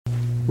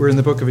We're in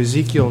the book of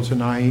Ezekiel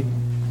tonight,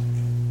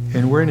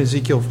 and we're in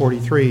Ezekiel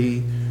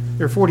 43.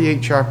 There are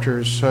 48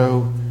 chapters,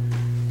 so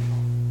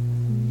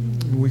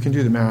we can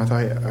do the math.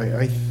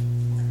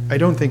 I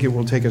don't think it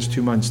will take us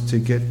 2 months to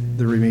get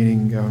the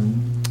remaining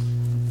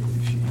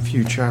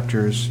few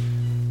chapters,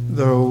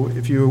 though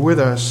if you were with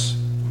us,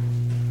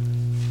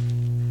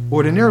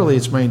 ordinarily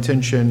it's my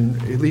intention,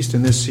 at least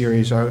in this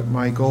series,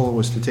 my goal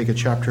was to take a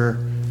chapter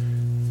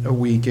a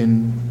week,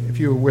 and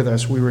if you were with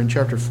us, we were in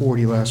chapter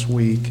 40 last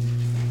week,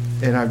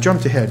 and I've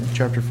jumped ahead,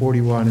 chapter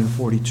 41 and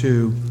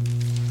 42,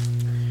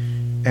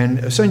 and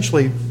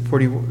essentially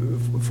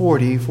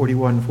 40,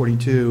 41,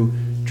 42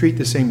 treat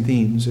the same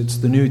themes. It's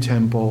the new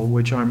temple,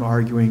 which I'm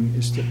arguing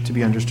is to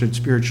be understood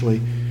spiritually,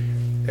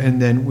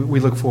 and then we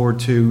look forward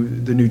to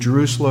the new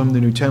Jerusalem, the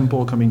new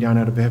temple coming down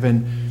out of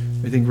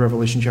heaven. I think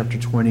Revelation chapter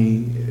 20,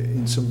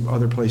 in some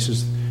other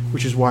places,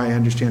 which is why I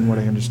understand what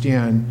I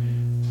understand.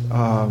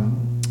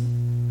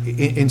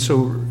 And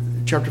so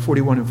chapter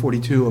 41 and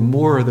 42 are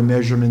more of the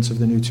measurements of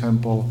the new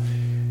temple.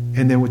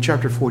 And then with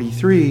chapter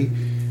 43,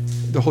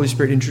 the Holy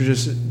Spirit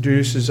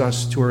introduces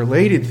us to a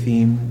related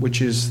theme,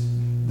 which is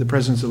the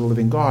presence of the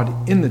living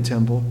God in the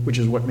temple, which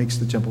is what makes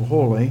the temple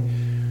holy.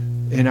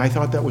 And I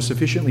thought that was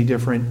sufficiently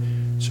different,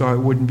 so I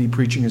wouldn't be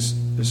preaching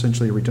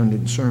essentially a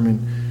redundant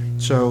sermon.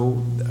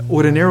 So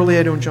ordinarily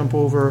I don't jump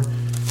over,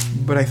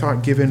 but I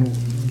thought given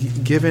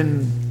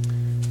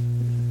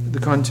the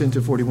content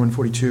of 41,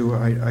 42,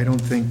 I don't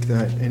think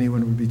that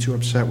anyone would be too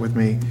upset with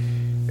me.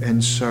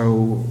 And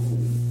so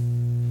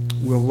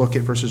we'll look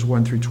at verses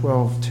 1 through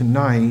 12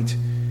 tonight,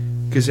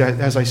 because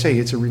as I say,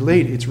 it's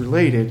related.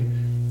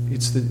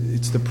 It's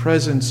the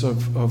presence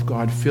of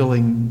God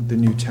filling the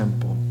new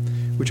temple,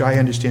 which I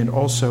understand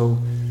also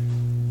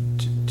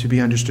to be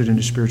understood in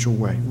a spiritual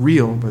way.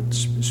 Real, but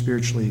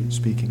spiritually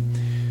speaking.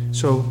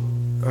 So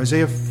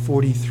Isaiah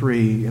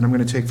 43, and I'm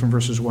going to take from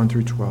verses 1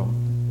 through 12.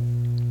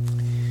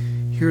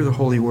 Hear the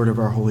holy word of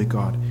our holy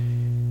God.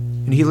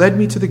 And he led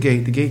me to the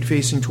gate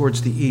facing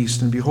towards the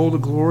east, and behold, the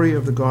glory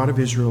of the God of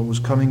Israel was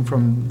coming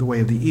from the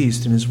way of the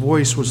east, and his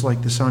voice was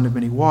like the sound of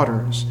many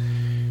waters,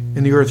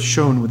 and the earth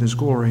shone with his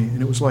glory,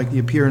 and it was like the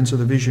appearance of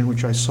the vision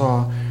which I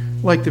saw,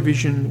 like the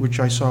vision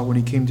which I saw when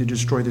he came to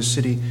destroy the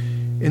city.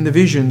 And the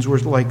visions were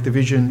like the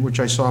vision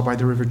which I saw by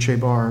the river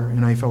Chebar,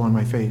 and I fell on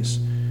my face.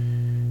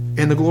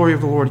 And the glory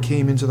of the Lord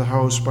came into the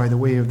house by the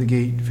way of the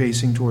gate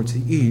facing towards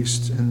the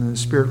east, and the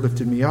Spirit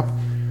lifted me up,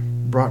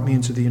 brought me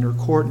into the inner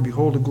court, and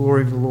behold, the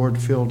glory of the Lord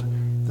filled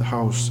the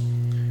house.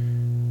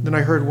 Then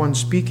I heard one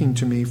speaking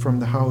to me from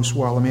the house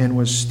while a man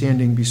was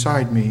standing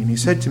beside me, and he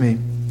said to me,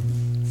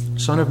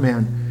 Son of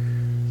man,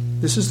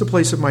 this is the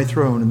place of my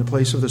throne and the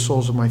place of the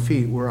soles of my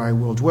feet, where I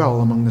will dwell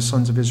among the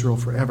sons of Israel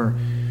forever.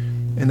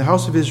 And the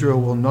house of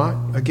Israel will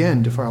not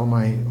again defile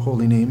my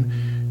holy name,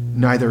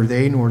 neither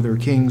they nor their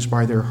kings,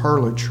 by their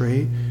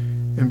harlotry,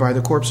 and by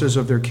the corpses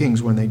of their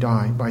kings when they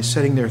die, by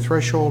setting their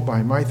threshold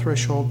by my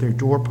threshold, their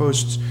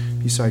doorposts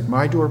beside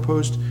my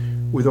doorpost,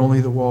 with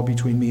only the wall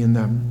between me and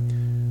them.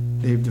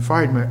 They've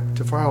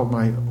defiled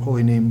my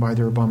holy name by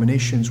their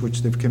abominations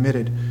which they've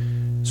committed,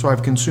 so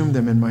I've consumed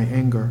them in my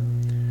anger.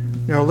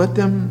 Now let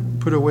them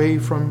put away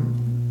from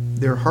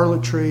their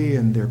harlotry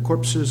and their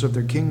corpses of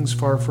their kings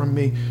far from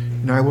me,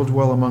 and I will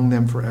dwell among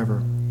them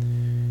forever.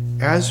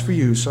 As for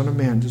you, Son of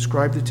man,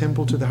 describe the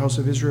temple to the house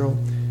of Israel,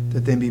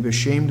 that they may be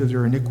ashamed of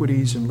their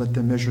iniquities, and let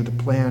them measure the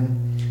plan.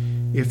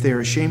 If they are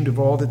ashamed of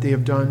all that they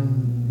have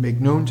done, make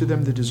known to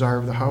them the desire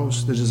of the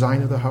house, the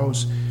design of the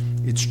house,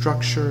 its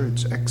structure,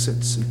 its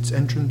exits, its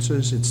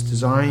entrances, its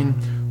design,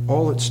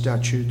 all its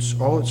statutes,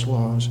 all its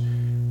laws,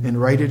 and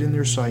write it in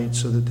their sight,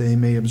 so that they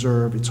may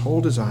observe its whole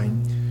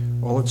design,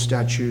 all its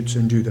statutes,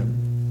 and do them.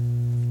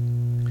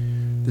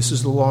 This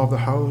is the law of the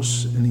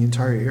house, and the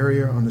entire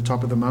area on the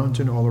top of the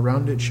mountain, all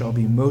around it, shall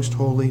be most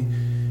holy.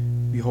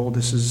 Behold,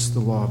 this is the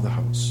law of the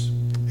house.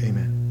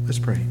 Amen. Let's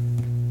pray.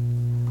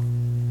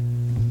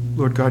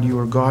 Lord God, you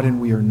are God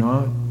and we are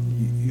not.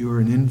 You are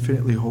an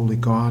infinitely holy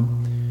God.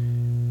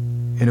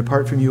 And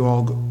apart from you,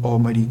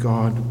 Almighty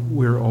God,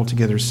 we're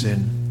altogether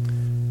sin.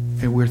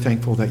 And we're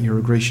thankful that you're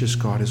a gracious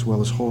God as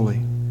well as holy.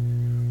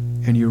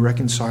 And you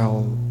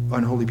reconcile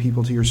unholy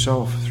people to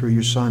yourself through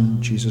your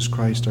Son, Jesus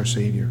Christ, our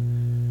Savior.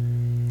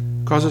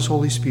 Cause us,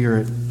 Holy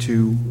Spirit,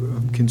 to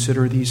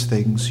consider these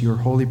things, your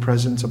holy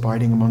presence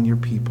abiding among your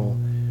people.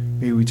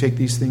 May we take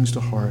these things to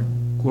heart.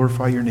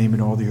 Glorify your name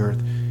in all the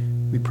earth.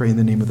 We pray in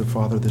the name of the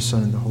Father, the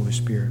Son, and the Holy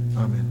Spirit.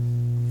 Amen.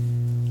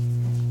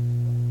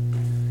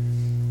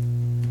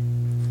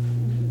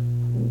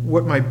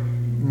 What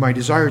my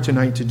desire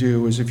tonight to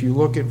do is, if you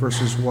look at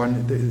verses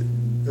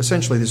 1,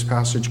 essentially this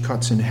passage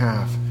cuts in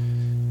half.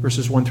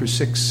 Verses 1 through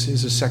 6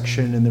 is a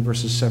section, and then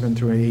verses 7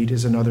 through 8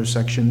 is another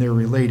section. They're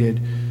related.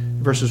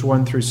 Verses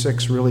 1 through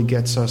 6 really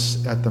gets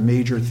us at the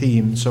major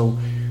theme. So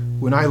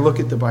when I look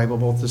at the Bible,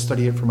 both to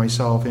study it for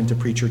myself and to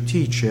preach or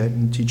teach it,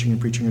 and teaching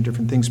and preaching are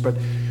different things, but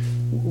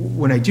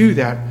when I do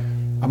that,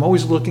 I'm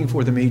always looking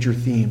for the major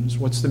themes.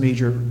 What's the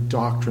major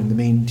doctrine, the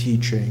main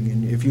teaching?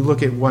 And if you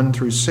look at 1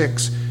 through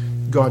 6,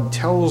 God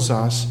tells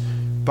us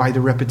by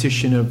the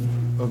repetition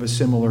of a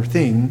similar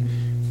thing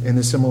And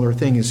the similar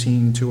thing is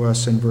seen to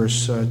us in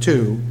verse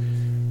 2,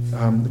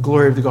 the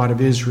glory of the God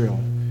of Israel.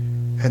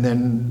 And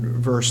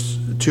then verse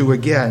 2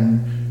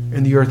 again,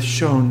 and the earth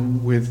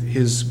shone with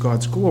his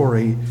God's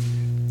glory.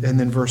 And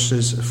then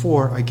verses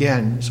 4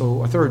 again,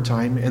 so a third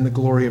time, and the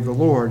glory of the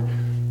Lord.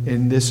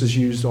 And this is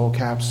used all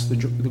caps, the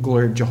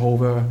glory of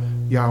Jehovah,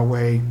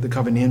 Yahweh, the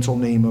covenantal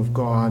name of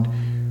God.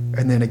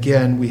 And then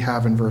again we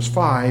have in verse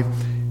 5,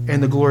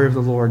 and the glory of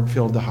the Lord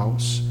filled the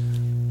house.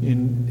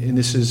 And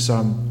this is,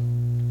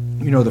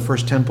 the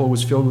first temple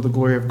was filled with the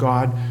glory of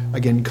God.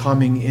 Again,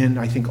 coming in,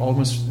 I think,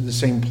 almost the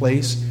same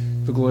place.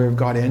 The glory of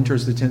God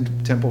enters the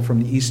temple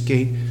from the east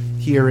gate.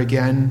 Here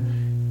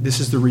again, this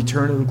is the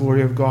return of the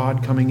glory of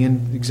God coming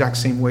in the exact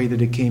same way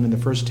that it came in the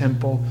first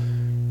temple.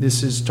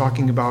 This is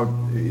talking about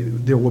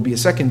there will be a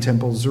second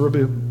temple,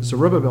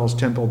 Zerubbabel's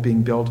temple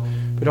being built.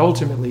 But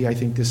ultimately, I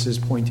think this is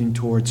pointing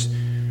towards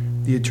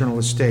the eternal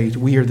estate.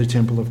 We are the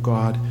temple of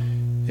God,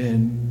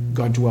 and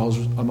God dwells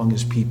among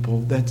his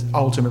people. That's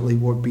ultimately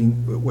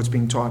what's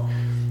being taught.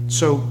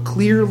 So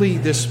clearly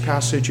this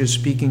passage is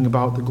speaking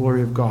about the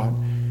glory of God.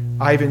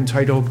 I've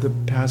entitled the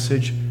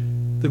passage,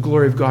 "The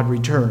Glory of God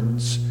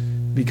Returns,"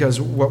 because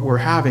what we're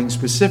having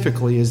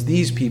specifically is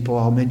these people,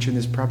 I'll mention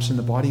this perhaps in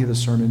the body of the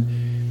sermon,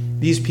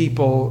 these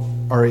people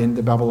are in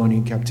the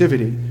Babylonian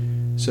captivity.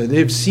 So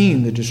they've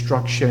seen the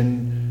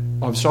destruction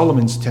of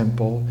Solomon's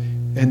temple,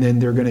 and then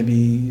they're going to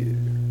be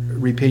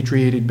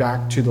repatriated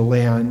back to the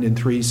land in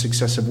 3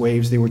 successive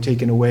waves. They were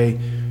taken away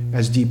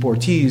as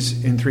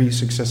deportees in 3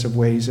 successive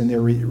ways, and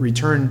they're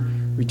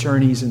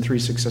returnees in 3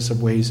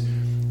 successive ways.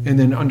 And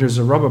then under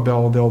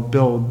Zerubbabel, they'll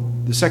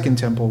build the second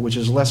temple, which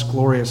is less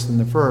glorious than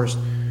the first.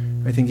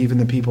 I think even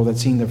the people that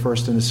seen the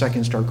first and the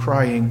second start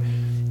crying.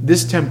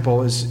 This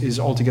temple is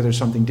altogether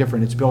something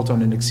different. It's built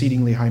on an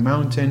exceedingly high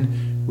mountain,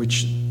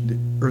 which the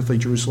earthly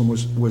Jerusalem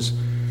was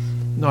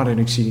not an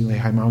exceedingly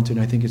high mountain.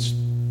 I think it's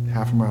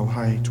half a mile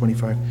high,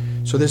 25.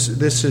 So this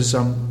is,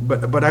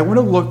 but I want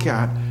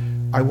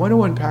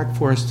to unpack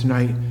for us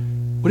tonight,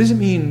 what does it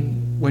mean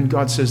when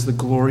God says the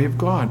glory of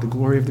God, the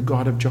glory of the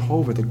God of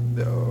Jehovah,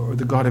 or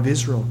the God of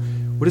Israel?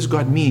 What does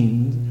God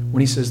mean when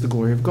he says the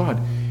glory of God?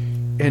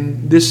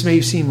 And this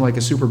may seem like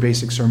a super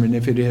basic sermon.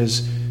 If it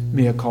is,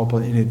 mea culpa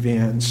in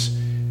advance.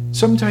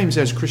 Sometimes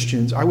as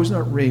Christians, I was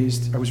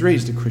raised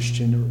a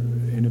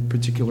Christian in a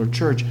particular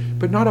church,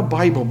 but not a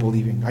Bible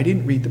believing. I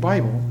didn't read the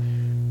Bible.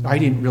 I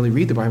didn't really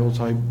read the Bible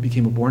until I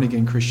became a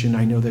born-again Christian.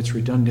 I know that's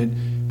redundant,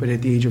 but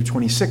at the age of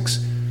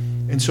 26.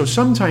 And so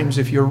sometimes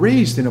if you're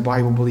raised in a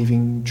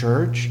Bible-believing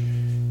church,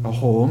 a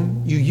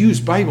home, you use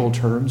Bible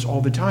terms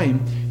all the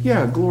time.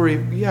 Yeah, glory,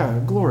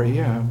 glory.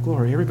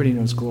 Everybody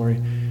knows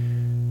glory.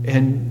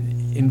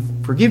 And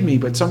forgive me,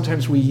 but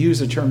sometimes we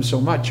use a term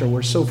so much, or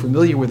we're so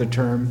familiar with a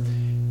term,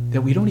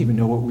 that we don't even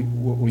know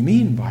what we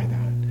mean by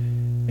that.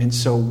 And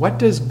so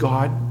what is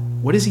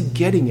he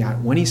getting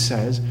at when he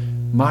says,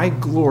 my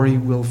glory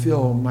will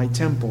fill my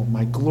temple,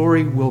 my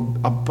glory will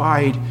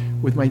abide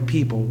with my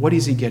people? What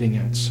is he getting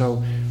at?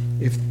 So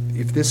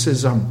if this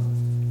is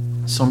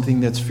something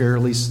that's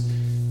fairly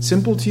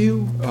simple to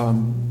you,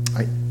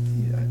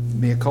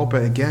 mea culpa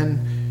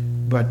again,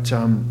 but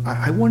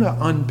I want to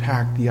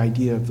unpack the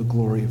idea of the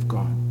glory of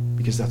God,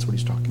 because that's what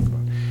he's talking about.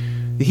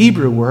 The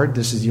Hebrew word,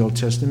 this is the Old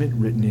Testament,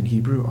 written in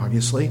Hebrew,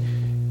 obviously,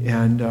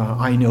 and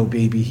I know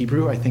baby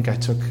Hebrew. I think I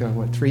took,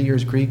 3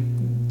 years Greek,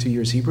 2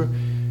 years Hebrew.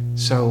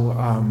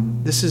 So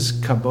this is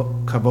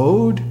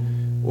kavod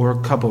or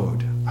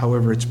kabod,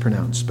 however it's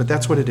pronounced, but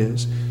that's what it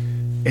is.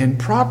 And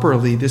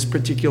properly, this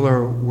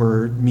particular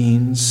word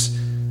means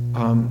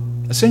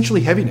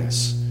essentially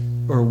heaviness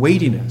or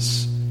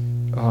weightiness.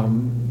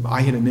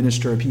 I had a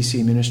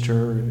PCA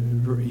minister,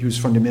 he was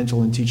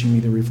fundamental in teaching me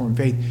the Reformed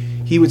faith.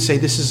 He would say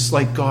this is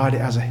like God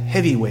as a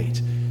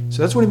heavyweight.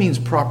 So that's what it means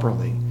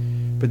properly.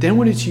 But then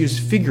when it's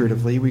used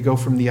figuratively, we go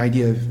from the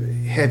idea of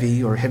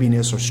heavy or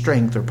heaviness or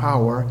strength or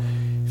power.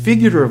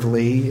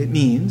 Figuratively, it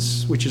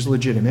means, which is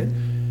legitimate,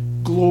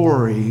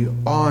 glory,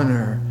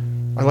 honor.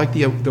 I like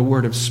the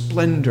word of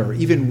splendor,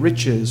 even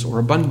riches or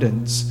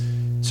abundance.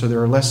 So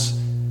there are less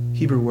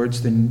Hebrew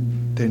words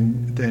than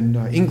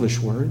English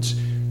words.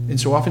 And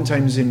so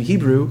oftentimes in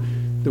Hebrew,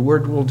 the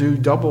word will do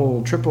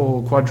double,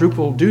 triple,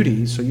 quadruple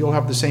duty. So you'll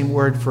have the same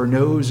word for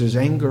nose as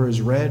anger,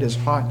 as red, as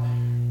hot.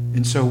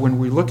 And so when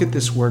we look at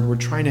this word, we're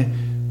trying to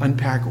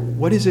unpack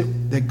what is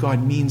it that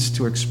God means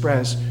to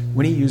express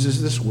when he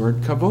uses this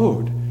word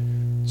kavod.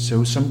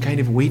 So some kind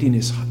of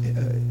weightiness,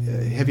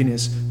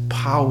 heaviness,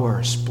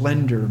 power,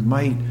 splendor,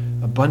 might,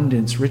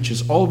 abundance,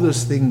 riches, all of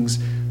those things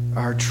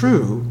are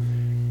true.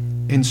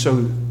 And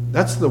so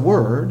that's the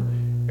word.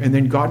 And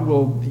then God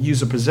will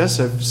use a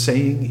possessive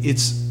saying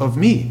it's of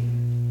me.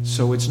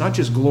 So it's not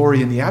just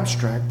glory in the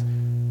abstract,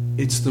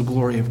 it's the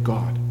glory of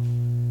God.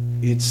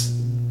 It's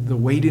the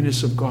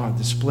weightiness of God,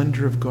 the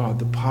splendor of God,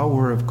 the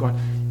power of God.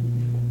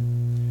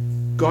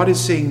 God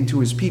is saying to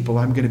his people,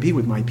 I'm going to be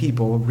with my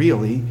people,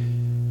 really,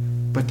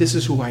 but this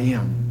is who I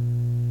am.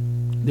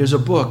 There's a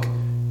book,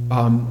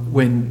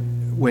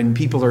 when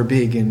people are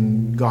big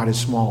and God is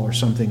small, or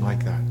something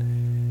like that.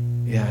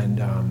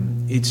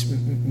 And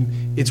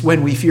it's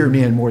when we fear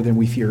man more than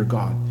we fear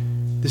God.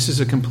 This is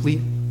a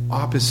complete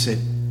opposite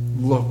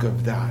look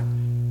of that.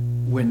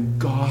 When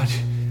God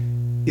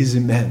is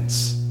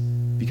immense,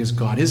 because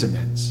God is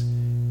immense.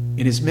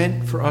 It is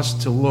meant for us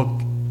to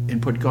look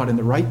and put God in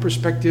the right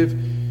perspective,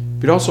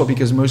 but also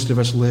because most of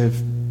us live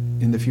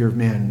in the fear of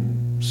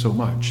man so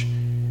much.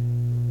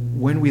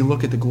 When we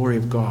look at the glory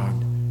of God,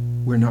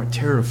 we're not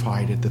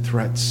terrified at the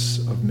threats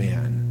of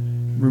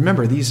man.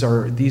 Remember, these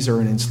are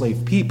an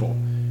enslaved people.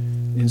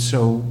 And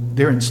so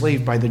they're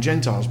enslaved by the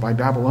Gentiles, by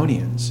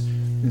Babylonians.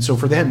 And so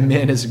for them,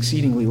 man is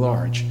exceedingly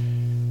large.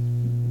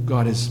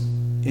 God is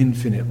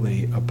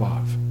infinitely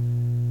above.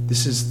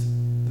 This is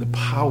the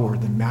power,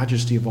 the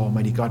majesty of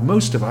Almighty God.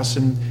 Most of us,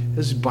 and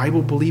as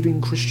Bible-believing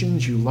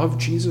Christians, you love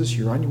Jesus,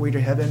 you're on your way to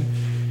heaven.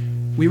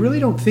 We really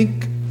don't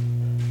think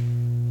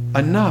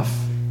enough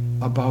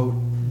about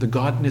the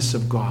godness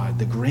of God,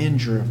 the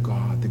grandeur of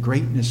God, the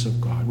greatness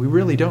of God. We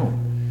really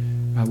don't.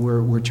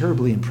 We're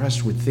terribly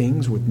impressed with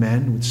things, with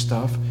men, with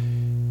stuff,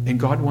 and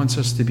God wants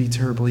us to be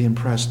terribly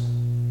impressed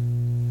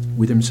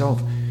with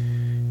himself.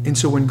 And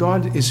so when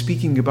God is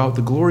speaking about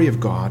the glory of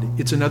God,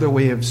 it's another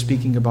way of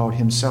speaking about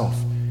himself.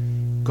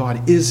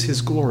 God is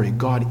his glory.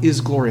 God is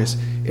glorious.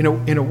 In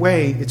a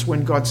way, it's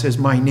when God says,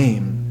 my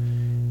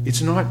name.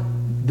 It's not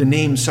the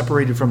name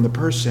separated from the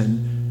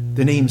person.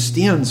 The name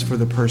stands for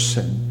the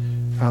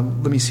person.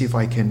 Let me see if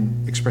I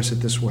can express it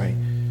this way.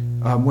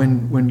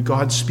 When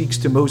God speaks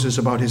to Moses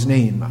about his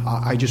name,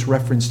 I just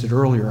referenced it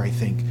earlier, I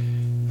think,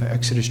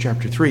 Exodus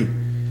chapter 3.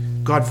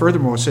 God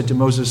furthermore said to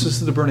Moses, this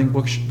is the burning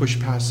bush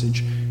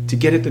passage, to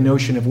get at the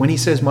notion of when he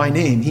says my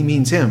name, he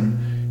means him.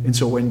 And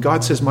so when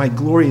God says my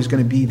glory is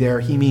going to be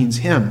there, he means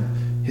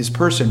him, his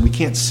person. We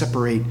can't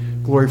separate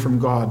glory from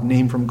God,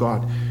 name from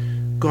God.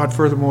 God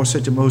furthermore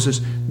said to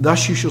Moses,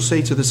 thus you shall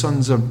say to the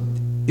sons of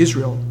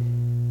Israel,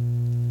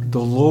 the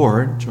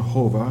Lord,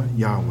 Jehovah,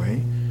 Yahweh,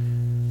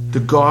 the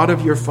God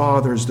of your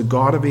fathers, the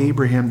God of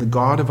Abraham, the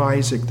God of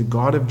Isaac, the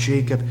God of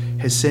Jacob,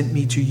 has sent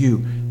me to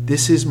you.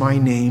 This is my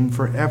name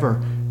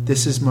forever.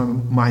 This is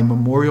my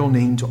memorial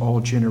name to all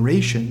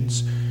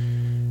generations.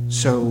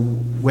 So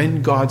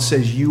when God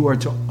says you are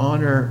to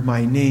honor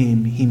my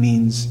name, he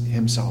means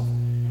himself.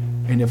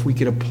 And if we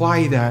could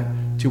apply that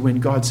to when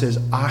God says,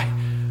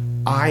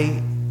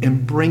 I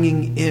am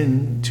bringing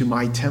into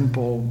my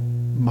temple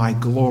my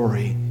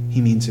glory, he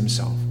means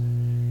himself.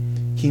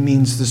 He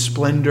means the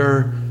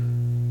splendor.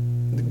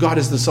 God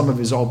is the sum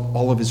of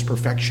all of his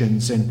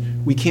perfections,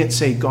 and we can't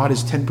say God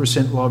is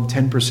 10% love,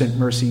 10%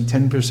 mercy,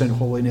 10%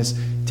 holiness,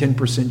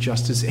 10%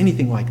 justice,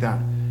 anything like that.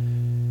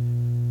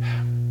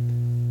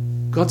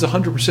 God's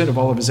 100% of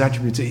all of his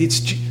attributes.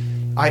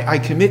 I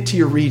commit to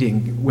your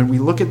reading, when we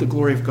look at the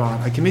glory of God,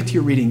 I commit to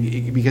your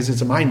reading because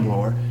it's a mind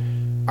blower.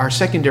 Our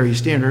secondary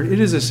standard, it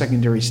is a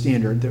secondary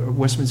standard, the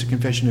Westminster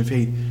Confession of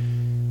Faith.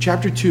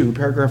 Chapter 2,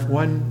 paragraph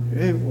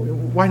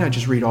 1, why not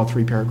just read all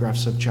 3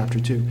 paragraphs of chapter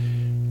 2?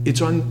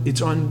 It's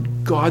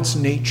on God's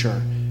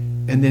nature.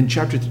 And then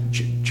chapter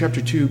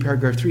 2,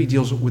 paragraph 3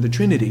 deals with the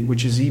Trinity,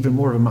 which is even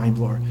more of a mind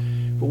blower.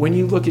 But when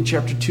you look at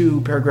chapter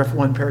 2, paragraph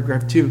 1,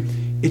 paragraph 2,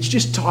 it's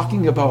just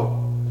talking about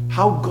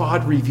how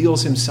God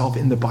reveals himself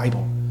in the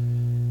Bible.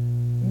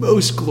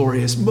 Most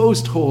glorious,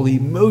 most holy,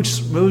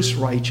 most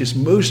righteous,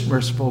 most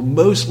merciful,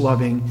 most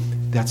loving.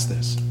 That's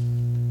this.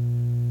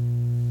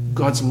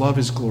 God's love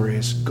is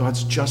glorious.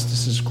 God's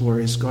justice is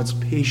glorious. God's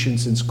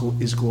patience is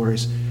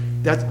glorious.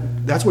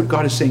 That's what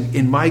God is saying.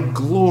 In my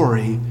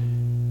glory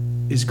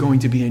is going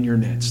to be in your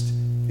midst.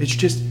 It's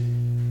just,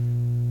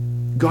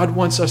 God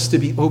wants us to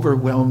be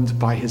overwhelmed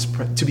by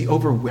to be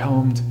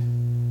overwhelmed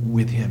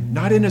with him.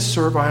 Not in a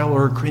servile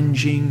or a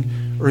cringing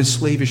or a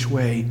slavish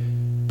way,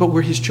 but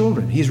we're his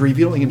children. He's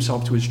revealing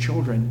himself to his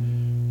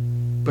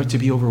children, but to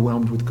be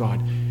overwhelmed with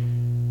God.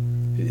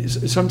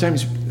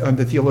 Sometimes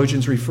the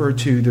theologians refer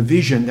to the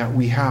vision that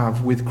we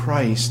have with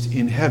Christ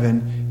in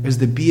heaven as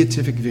the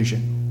beatific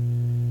vision.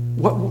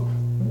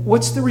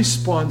 What's the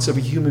response of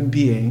a human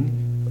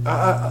being,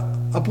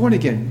 a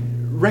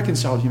born-again,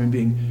 reconciled human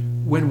being,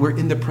 when we're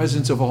in the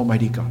presence of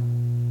Almighty God?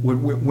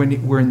 When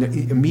we're in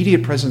the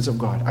immediate presence of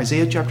God.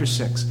 Isaiah chapter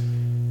 6.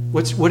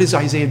 What does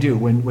Isaiah do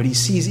when he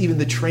sees even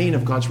the train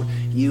of God's word?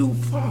 You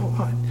fall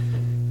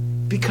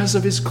on. Because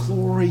of his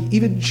glory.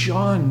 Even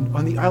John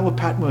on the Isle of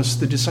Patmos,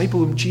 the disciple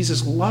whom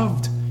Jesus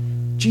loved.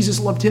 Jesus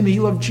loved him, he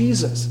loved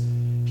Jesus.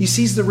 He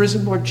sees the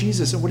risen Lord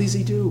Jesus, and what does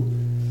he do?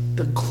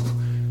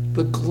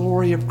 The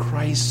glory of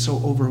Christ so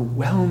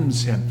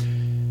overwhelms him.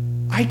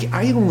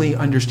 I only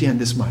understand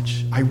this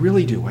much. I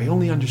really do. I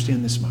only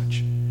understand this much.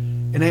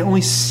 And I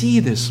only see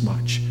this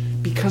much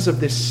because of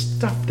this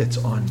stuff that's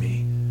on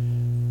me.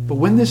 But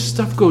when this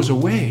stuff goes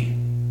away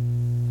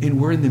and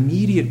we're in the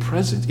immediate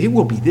presence, it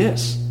will be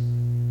this.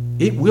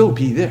 It will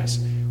be this.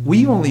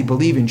 We only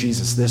believe in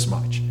Jesus this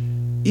much.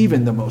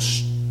 Even the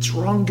most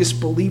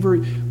strongest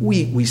believer,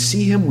 we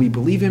see him, we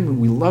believe him,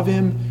 and we love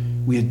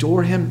him, we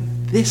adore him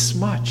this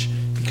much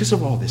because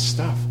of all this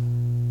stuff.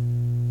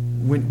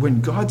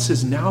 When God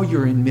says, now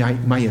you're in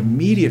my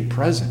immediate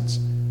presence,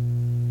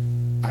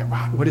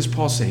 what does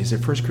Paul say? Is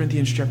it 1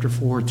 Corinthians chapter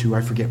 4 or 2?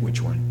 I forget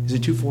which one. Is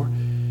it 2:4?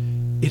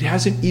 It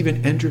hasn't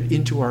even entered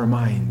into our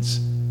minds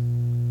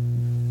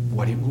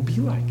what it will be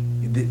like.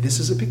 This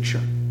is a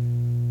picture.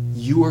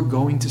 You are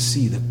going to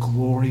see the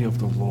glory of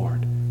the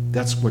Lord.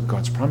 That's what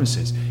God's promise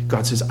is.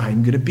 God says,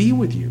 I'm going to be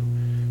with you.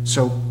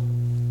 So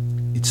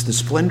it's the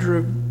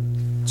splendor,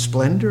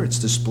 it's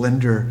the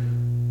splendor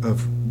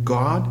of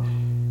God.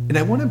 And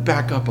I want to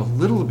back up a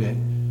little bit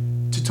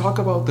to talk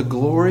about the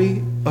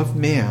glory of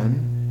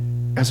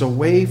man as a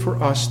way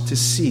for us to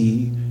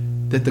see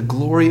that the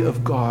glory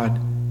of God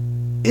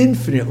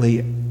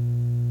infinitely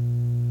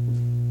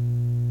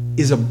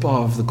is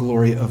above the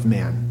glory of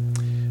man.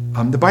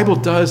 The Bible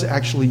does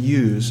actually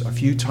use a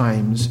few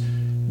times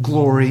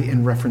glory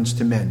in reference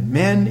to men.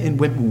 Men and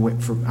women.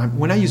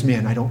 When I use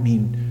men, I don't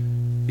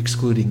mean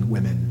excluding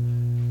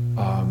women.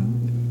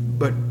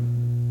 But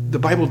the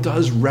Bible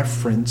does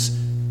reference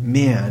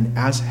man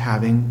as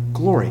having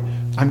glory.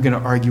 I'm going to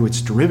argue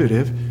it's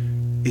derivative.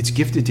 It's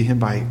gifted to him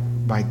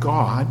by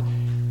God.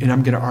 And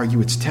I'm going to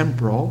argue it's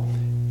temporal.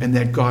 And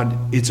that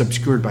it's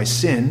obscured by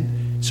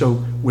sin. So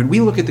when we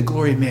look at the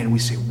glory of man, we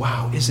say,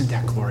 wow, isn't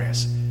that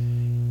glorious?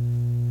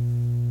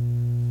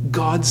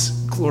 God's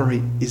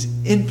glory is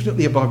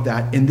infinitely above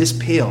that, and this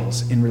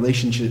pales in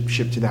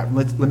relationship to that.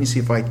 Let me see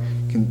if I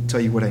can tell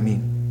you what I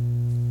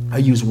mean. I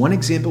use one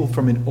example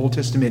from an Old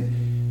Testament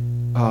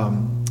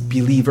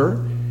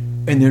believer,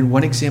 and then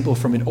one example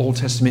from an Old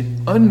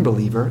Testament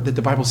unbeliever that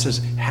the Bible says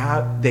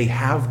they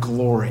have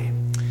glory.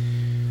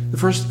 The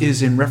first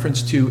is in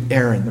reference to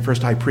Aaron, the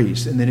first high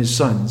priest, and then his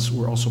sons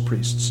were also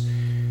priests.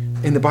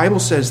 And the Bible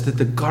says that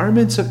the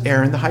garments of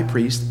Aaron, the high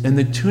priest, and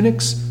the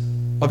tunics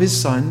of his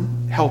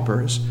son,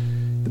 helpers,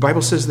 the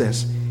Bible says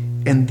this,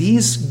 and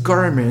these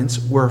garments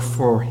were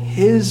for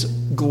his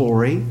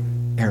glory,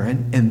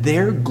 Aaron, and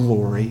their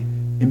glory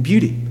and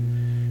beauty.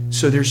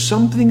 So there's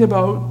something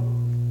about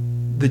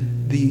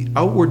the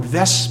outward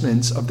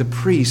vestments of the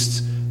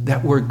priests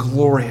that were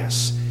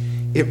glorious.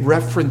 It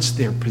referenced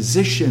their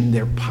position,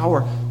 their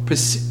power,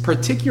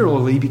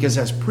 particularly because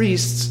as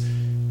priests,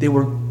 they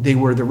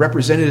were the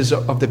representatives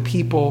of the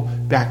people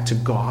back to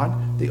God.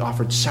 They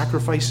offered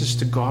sacrifices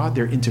to God.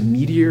 They're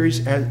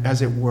intermediaries,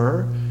 as it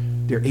were.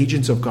 They're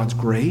agents of God's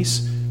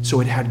grace.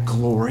 So it had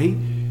glory.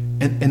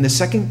 And the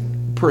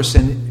second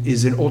person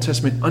is an Old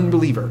Testament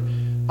unbeliever.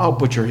 I'll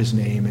butcher his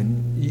name,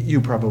 and you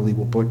probably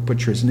will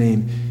butcher his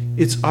name.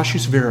 It's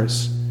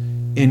Ahasuerus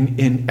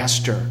in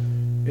Esther.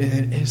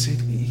 And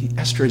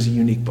Esther is a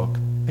unique book.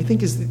 I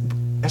think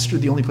Esther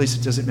the only place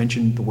that doesn't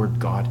mention the word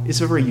God.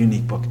 It's a very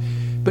unique book.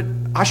 But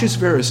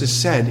Ahasuerus is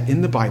said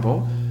in the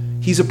Bible,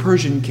 he's a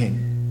Persian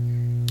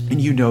king.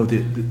 And you know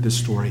the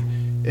story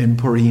in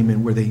Purim,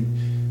 and where the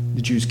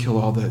Jews kill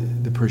all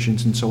the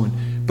Persians and so on.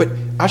 But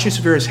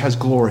Ahasuerus has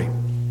glory.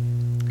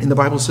 And the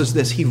Bible says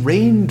this, he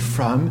reigned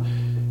from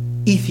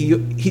India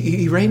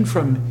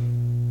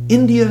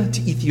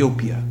to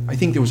Ethiopia. I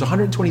think there was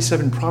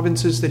 127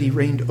 provinces that he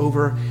reigned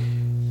over.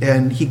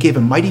 And he gave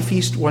a mighty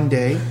feast one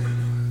day.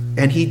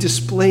 And he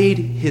displayed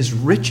his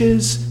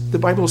riches, the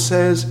Bible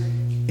says,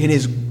 in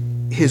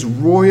his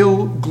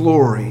royal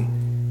glory.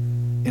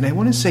 And I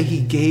want to say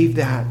he gave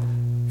that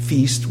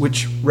feast,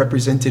 which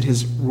represented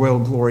his royal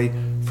glory,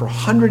 for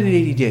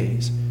 180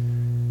 days.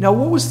 Now,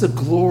 what was the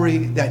glory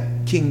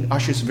that King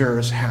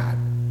Ahasuerus had?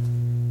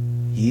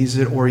 He's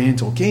an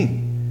Oriental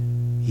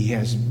king. He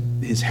has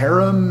his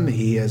harem,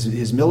 he has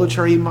his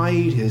military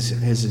might,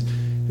 his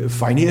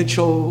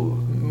financial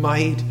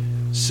might.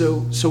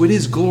 So it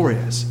is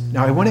glorious.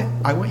 Now, I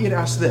want you to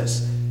ask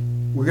this.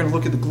 We're going to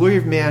look at the glory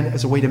of man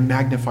as a way to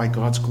magnify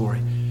God's glory.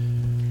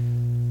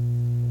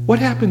 What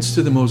happens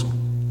to the most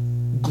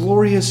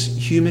glorious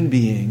human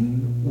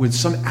being with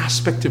some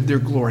aspect of their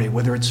glory,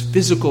 whether it's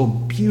physical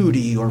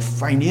beauty or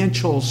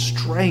financial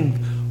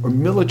strength or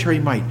military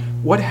might?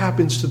 What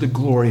happens to the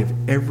glory of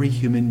every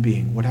human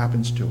being? What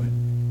happens to it?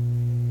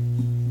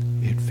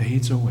 It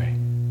fades away.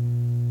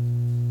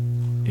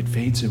 It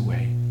fades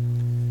away.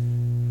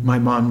 My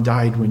mom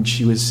died when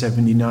she was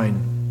 79,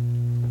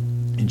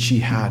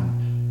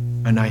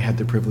 and I had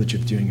the privilege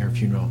of doing her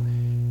funeral.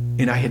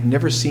 And I had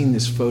never seen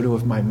this photo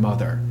of my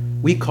mother.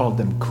 We called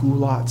them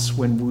culottes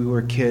when we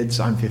were kids.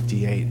 I'm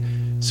 58.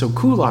 So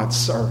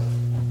culottes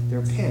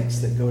they're pants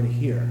that go to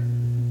here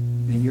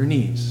and your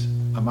knees.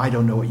 I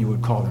don't know what you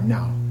would call them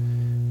now.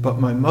 But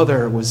my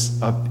mother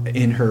was up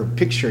in her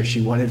picture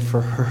she wanted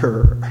for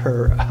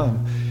her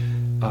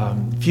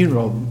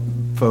funeral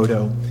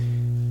photo.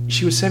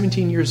 She was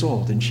 17 years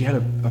old, and she had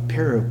a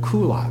pair of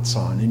culottes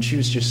on, and she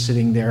was just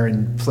sitting there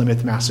in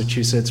Plymouth,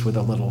 Massachusetts with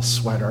a little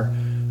sweater.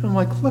 And I'm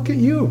like, look at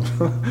you.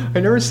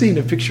 I never seen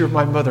a picture of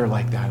my mother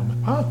like that. I'm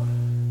like, oh,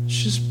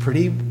 she's a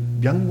pretty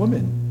young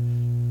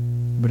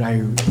woman. But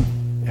I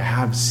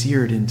have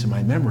seared into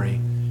my memory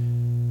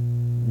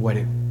what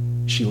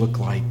she looked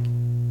like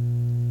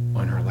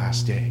on her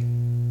last day.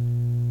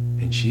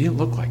 And she didn't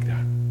look like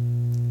that.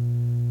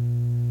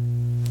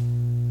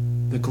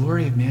 The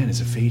glory of man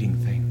is a fading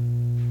thing.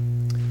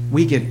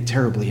 We get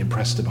terribly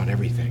impressed about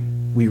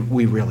everything. We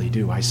really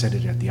do. I said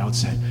it at the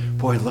outset.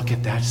 Boy, look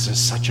at that. This is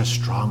such a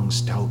strong,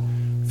 stout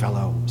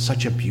fellow,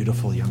 such a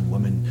beautiful young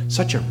woman,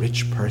 such a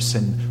rich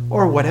person,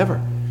 or whatever.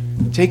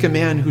 Take a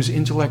man whose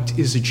intellect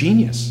is a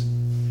genius.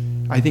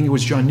 I think it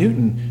was John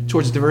Newton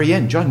towards the very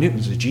end. John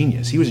Newton's a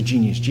genius. He was a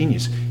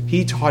genius.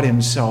 He taught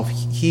himself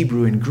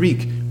Hebrew and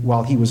Greek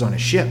while he was on a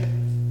ship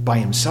by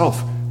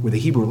himself with a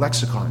Hebrew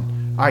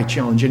lexicon. I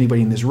challenge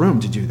anybody in this room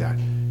to do that.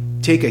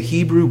 Take a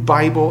Hebrew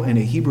Bible and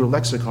a Hebrew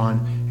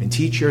lexicon and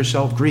teach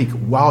yourself Greek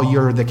while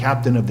you're the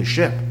captain of the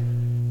ship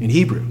in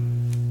Hebrew.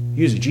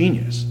 He was a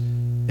genius.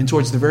 And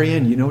towards the very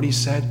end, you know what he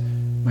said?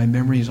 My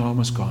memory is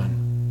almost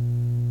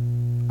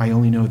gone. I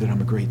only know that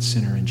I'm a great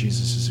sinner and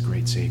Jesus is a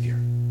great Savior.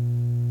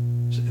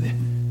 So the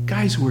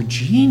guys who are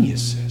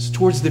geniuses,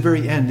 towards the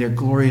very end, their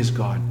glory is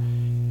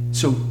gone.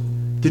 So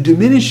the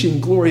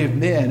diminishing glory of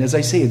man, as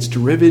I say, it's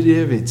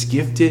derivative, it's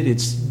gifted,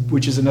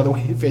 which is another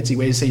fancy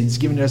way to say it's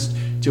given us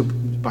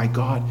by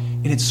God,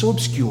 and it's so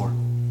obscure.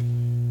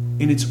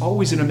 And it's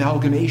always an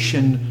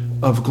amalgamation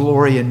of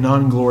glory and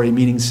non-glory,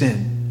 meaning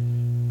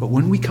sin. But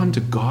when we come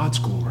to God's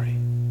glory,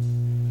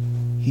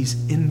 He's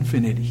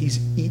infinite, He's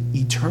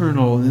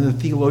eternal, and the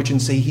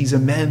theologians say He's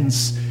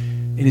immense,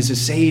 and His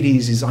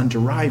aseities, He's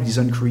underived, He's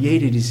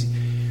uncreated.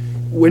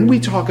 When we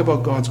talk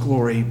about God's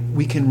glory,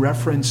 we can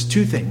reference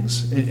two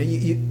things.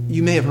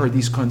 You may have heard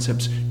these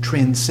concepts,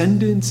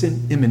 transcendence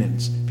and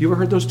immanence. Have you ever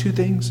heard those two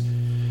things?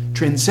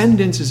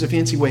 Transcendence is a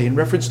fancy way. In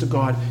reference to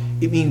God,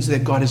 it means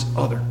that God is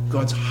other,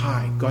 God's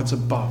high, God's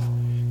above.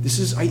 This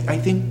is, I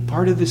think,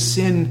 part of the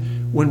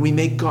sin when we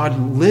make God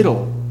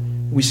little.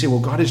 We say, well,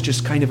 God is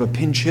just kind of a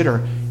pinch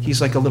hitter.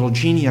 He's like a little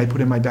genie I put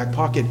in my back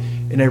pocket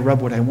and I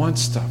rub what I want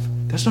stuff.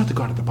 That's not the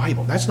God of the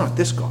Bible. That's not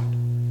this God.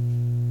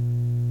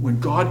 When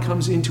God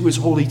comes into His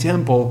holy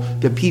temple,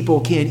 the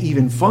people can't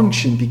even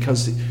function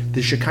because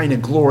the Shekinah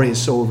glory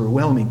is so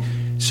overwhelming.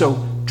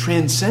 So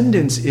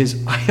transcendence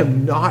is, I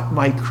am not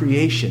my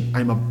creation.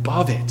 I'm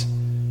above it.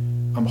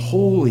 I'm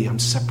holy. I'm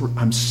separate.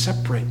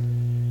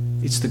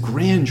 It's the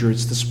grandeur.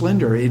 It's the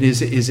splendor.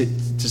 Is it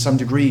to some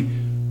degree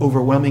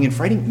overwhelming and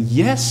frightening?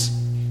 Yes.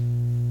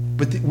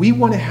 But we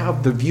want to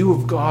have the view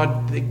of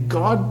God that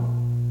God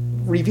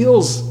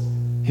reveals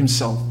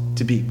Himself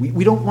to be.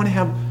 We don't want to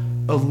have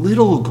a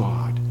little God.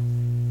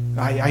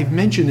 I've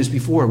mentioned this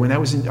before. When I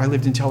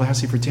lived in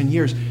Tallahassee for 10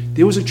 years,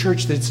 there was a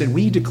church that said,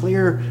 we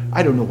declare,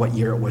 I don't know what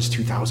year it was,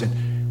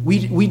 2000.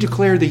 We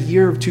declare the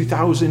year of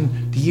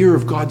 2000 the year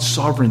of God's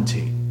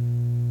sovereignty.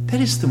 That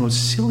is the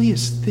most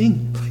silliest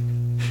thing.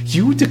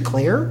 You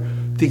declare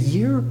the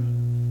year,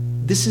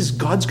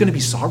 God's going to be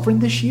sovereign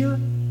this year?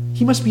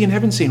 He must be in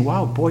heaven saying,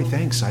 wow, boy,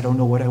 thanks. I don't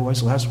know what I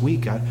was last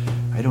week. I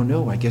don't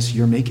know. I guess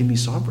you're making me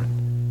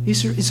sovereign.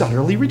 It's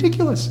utterly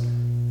ridiculous.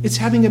 It's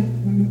having a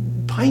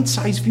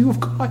pint-sized view of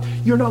God.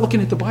 You're not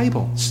looking at the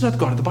Bible. This is not the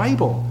God of the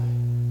Bible.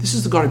 This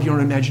is the God of your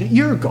own imagination.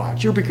 You're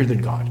God. You're bigger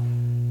than God.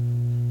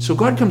 So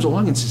God comes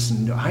along and says,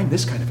 no, I'm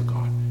this kind of a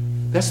God.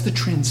 That's the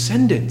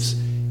transcendence.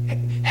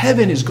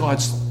 Heaven is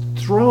God's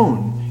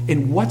throne.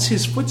 And what's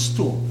His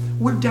footstool?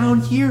 We're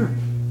down here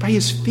by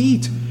His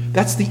feet.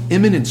 That's the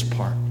immanence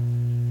part.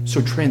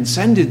 So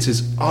transcendence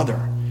is other.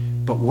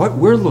 But what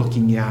we're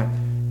looking at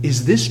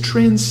is this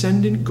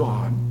transcendent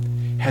God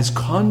has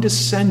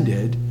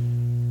condescended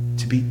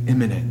to be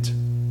immanent,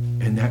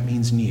 and that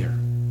means near.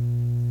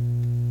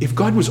 If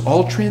God was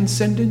all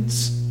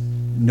transcendence,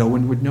 no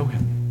one would know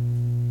Him.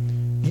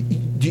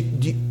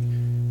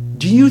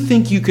 Do you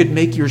think you could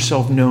make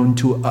yourself known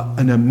to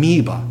an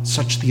amoeba,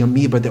 such the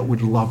amoeba that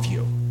would love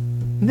you?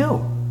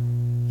 No.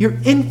 You're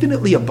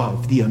infinitely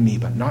above the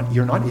amoeba.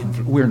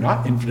 We're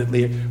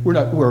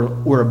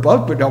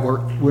above, but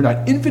we're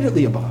not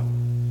infinitely above.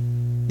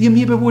 The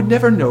amoeba would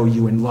never know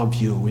you and love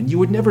you, and you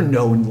would never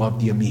know and love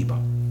the amoeba.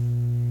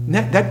 And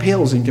that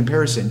pales in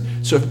comparison.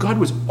 So if God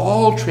was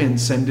all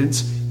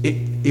transcendence,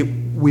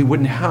 we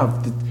wouldn't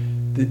have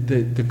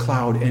the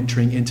cloud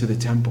entering into the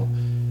temple.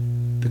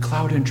 The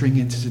cloud entering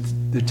into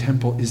the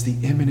temple is the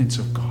immanence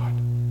of God.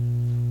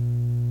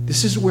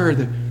 This is where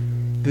the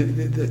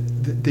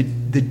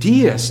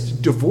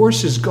deist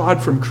divorces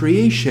God from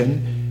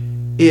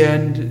creation,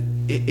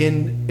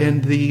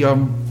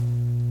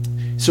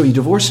 so he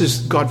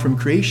divorces God from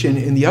creation,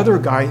 and the other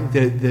guy,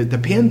 the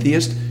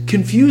pantheist,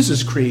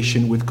 confuses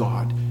creation with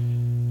God.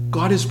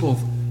 God is both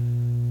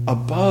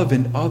above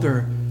and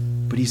other,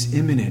 but He's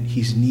immanent,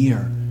 He's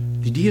near.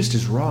 The deist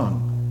is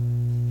wrong.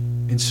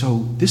 And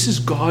so this is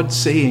God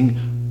saying,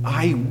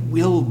 I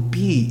will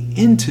be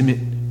intimate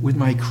with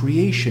my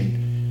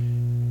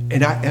creation.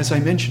 And as I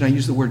mentioned, I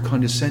use the word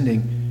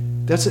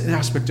condescending. That's an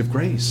aspect of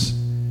grace.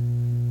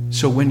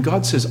 So when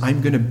God says, I'm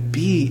going to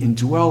be and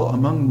dwell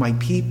among my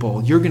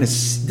people,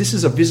 this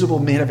is a visible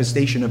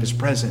manifestation of His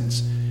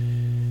presence.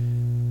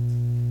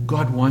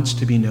 God wants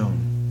to be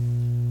known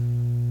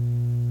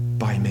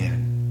by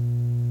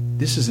man.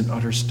 This is an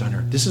utter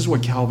stunner. This is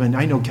what Calvin,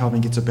 I know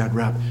Calvin gets a bad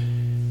rap.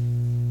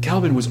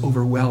 Calvin was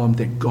overwhelmed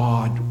that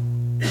God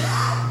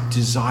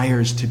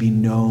desires to be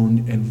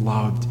known and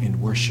loved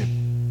and worshiped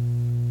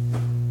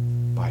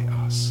by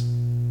us.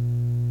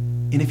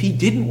 And if he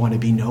didn't want to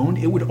be known,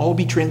 it would all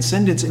be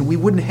transcendence and we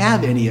wouldn't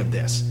have any of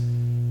this.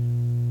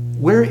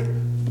 Where,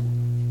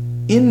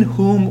 in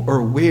whom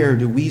or where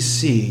do we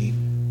see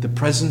the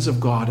presence of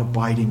God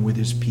abiding with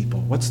his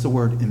people? What's the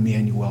word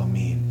Emmanuel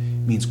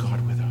mean? It means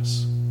God with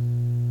us.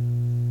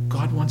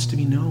 God wants to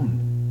be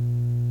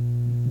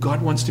known.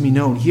 God wants to be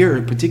known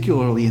here,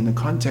 particularly in the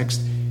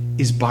context,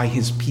 is by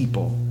his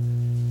people.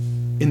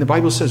 And the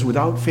Bible says,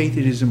 without faith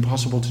it is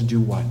impossible to do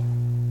what?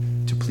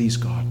 To please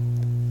God.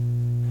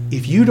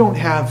 If you don't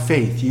have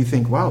faith, you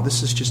think, wow,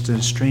 this is just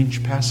a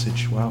strange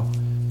passage. Wow,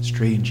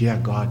 strange. Yeah,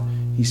 God,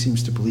 he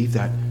seems to believe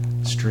that.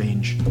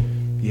 Strange.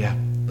 Yeah,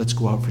 let's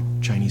go out for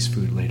Chinese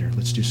food later.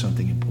 Let's do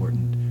something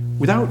important.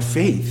 Without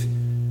faith,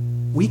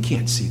 we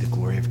can't see the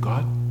glory of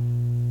God.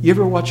 You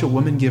ever watch a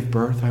woman give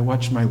birth? I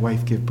watched my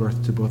wife give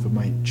birth to both of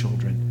my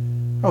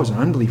children. I was an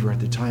unbeliever at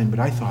the time, but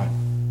I thought,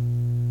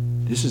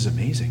 this is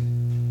amazing.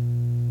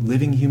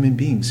 Living human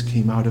beings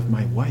came out of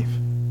my wife.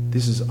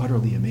 This is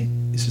utterly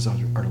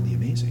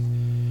amazing.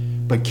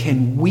 But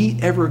can we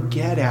ever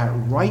get at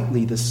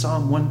rightly the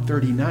Psalm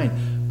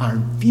 139?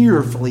 I'm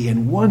fearfully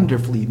and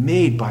wonderfully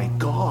made by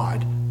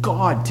God.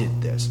 God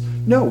did this.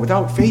 No,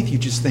 without faith you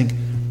just think,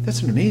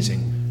 that's an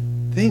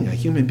amazing thing. A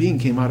human being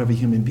came out of a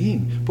human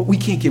being. But we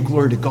can't give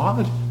glory to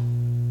God.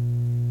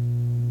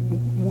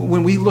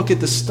 When we look at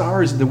the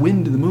stars, the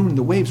wind, the moon,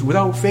 the waves,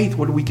 without faith,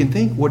 what do we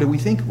think? What do we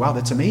think? Wow,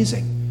 that's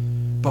amazing.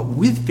 But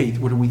with faith,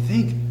 what do we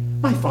think?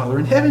 My Father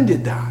in heaven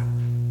did that.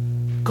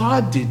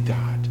 God did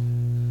that.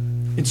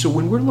 And so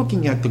when we're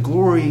looking at the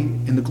glory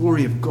and the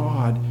glory of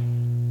God,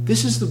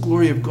 this is the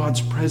glory of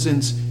God's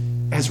presence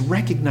as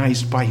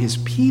recognized by his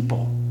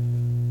people.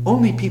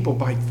 Only people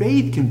by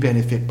faith can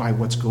benefit by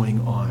what's going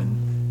on.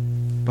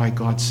 By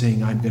God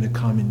saying, I'm going to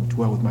come and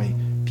dwell with my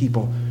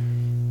people.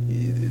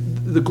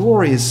 The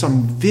glory is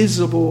some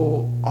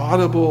visible,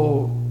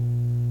 audible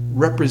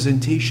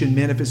representation,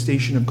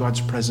 manifestation of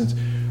God's presence.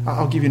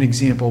 I'll give you an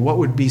example. What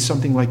would be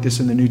something like this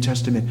in the New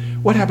Testament?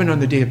 What happened on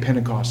the day of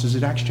Pentecost? Is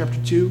it Acts chapter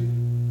 2?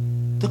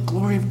 The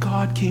glory of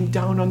God came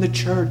down on the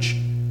church.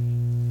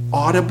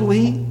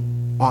 Audibly,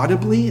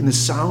 in the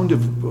sound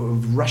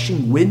of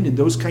rushing wind and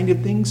those kind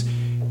of things.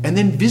 And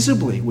then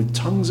visibly with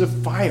tongues of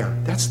fire.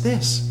 That's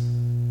this.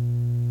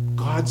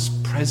 God's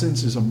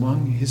presence is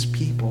among his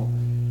people.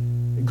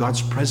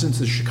 God's presence,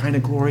 the Shekinah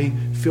glory,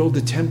 filled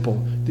the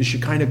temple. The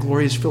Shekinah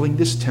glory is filling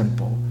this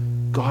temple.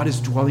 God is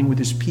dwelling with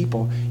his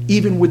people.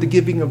 Even with the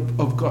giving of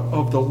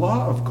the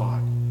law of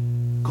God.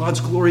 God's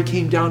glory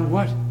came down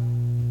what?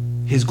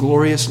 His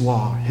glorious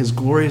law, his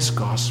glorious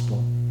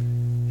gospel,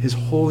 his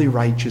holy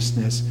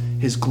righteousness,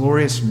 his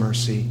glorious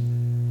mercy.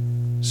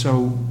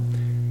 So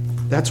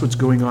that's what's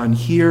going on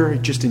here,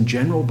 just in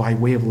general, by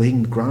way of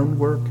laying the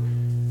groundwork.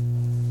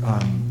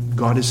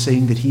 God is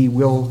saying that he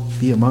will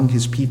be among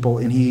his people,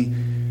 and he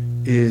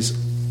is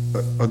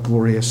a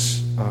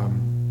glorious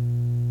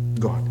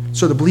God.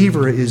 So the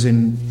believer is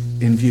in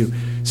view.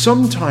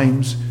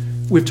 Sometimes,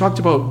 we've talked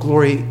about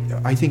glory,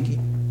 I think,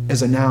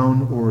 as a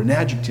noun or an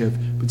adjective,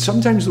 but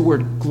sometimes the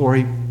word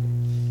glory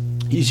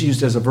is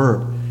used as a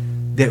verb,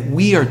 that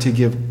we are to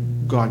give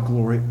God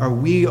glory, or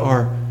we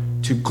are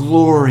to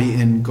glory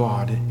in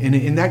God. And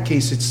in that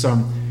case, it's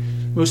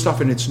most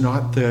often it's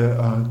not the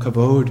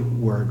kavod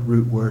word,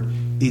 root word.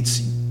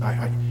 It's,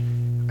 I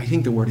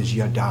think the word is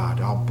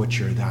yadad. I'll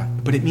butcher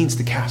that. But it means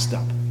to cast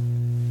up.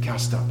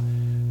 Cast up.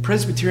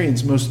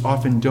 Presbyterians most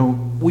often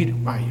don't,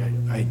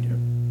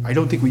 I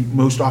don't think we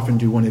most often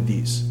do one of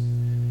these.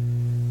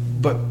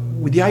 But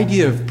with the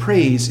idea of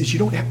praise is you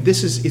don't have,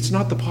 it's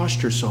not the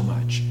posture so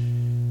much.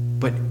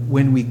 But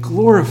when we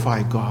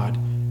glorify God,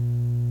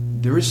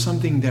 there is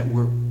something that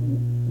we're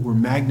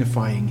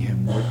magnifying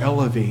him, we're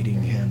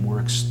elevating him, we're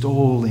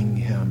extolling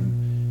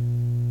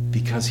him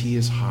because he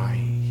is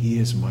high, he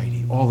is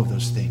mighty, all of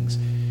those things.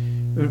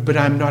 But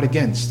I'm not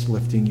against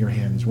lifting your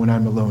hands. When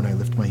I'm alone, I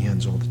lift my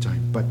hands all the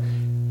time. But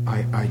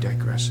I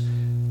digress.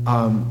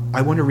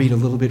 I want to read a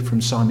little bit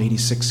from Psalm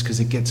 86 because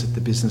it gets at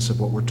the business of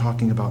what we're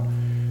talking about.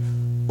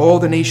 All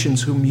the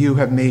nations whom you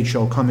have made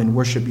shall come and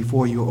worship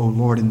before you, O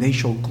Lord, and they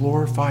shall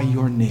glorify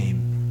your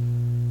name.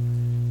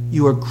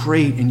 You are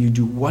great and you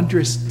do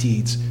wondrous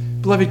deeds.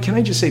 Beloved, can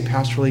I just say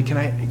pastorally, can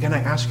I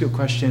ask you a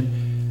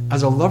question?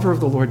 As a lover of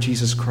the Lord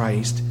Jesus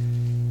Christ,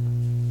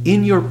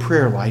 in your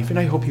prayer life, and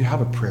I hope you have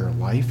a prayer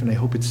life, and I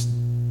hope it's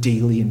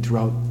daily and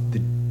throughout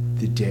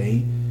the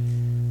day,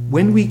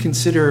 when we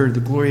consider the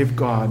glory of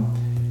God,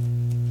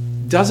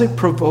 does it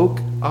provoke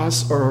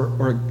us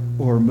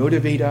or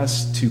motivate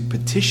us to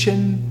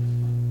petition?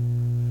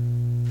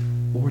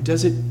 Or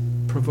does it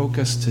provoke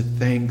us to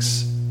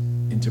thanks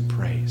and to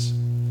praise?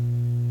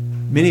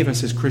 Many of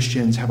us as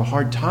Christians have a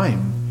hard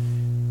time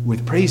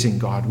with praising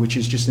God, which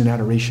is just an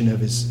adoration of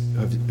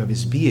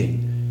his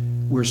being.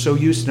 We're so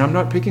used, and I'm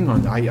not picking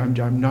on that,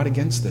 I'm not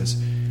against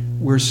this.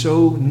 We're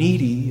so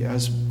needy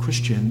as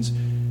Christians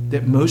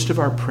that most of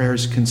our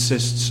prayers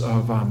consists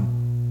of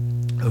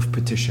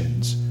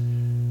petitions.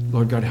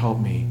 Lord God, help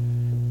me.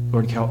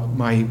 Lord, help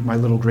my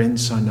little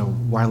grandson a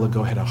while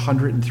ago had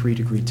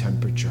 103-degree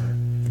temperature,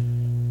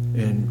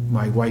 and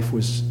my wife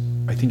was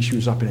I think she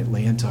was up in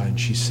Atlanta, and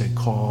she said,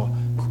 call,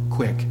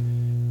 quick,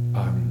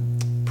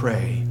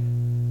 pray.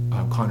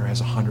 Connor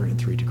has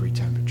 103-degree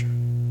temperature.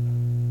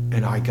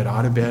 And I got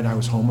out of bed. I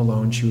was home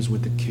alone. She was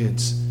with the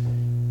kids.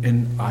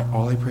 And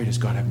all I prayed is,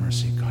 God have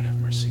mercy, God have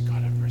mercy,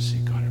 God have mercy,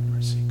 God have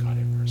mercy, God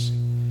have mercy.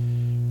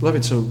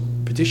 Beloved, so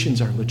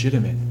petitions are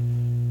legitimate.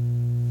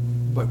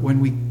 But when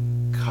we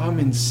come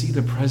and see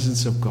the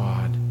presence of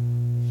God,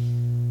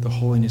 the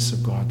holiness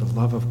of God, the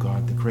love of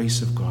God, the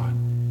grace of God,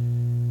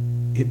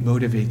 it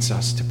motivates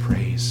us to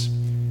praise.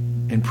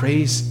 And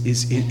praise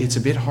it's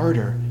a bit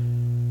harder.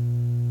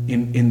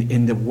 In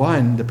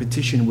the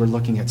petition, we're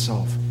looking at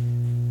self.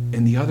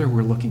 In the other,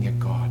 we're looking at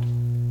God.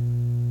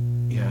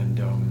 And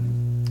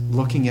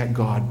looking at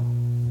God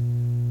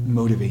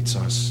motivates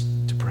us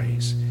to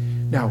praise.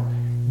 Now,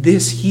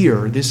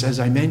 this, as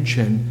I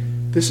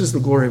mentioned, this is the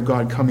glory of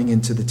God coming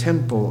into the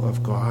temple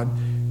of God.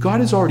 God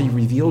has already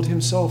revealed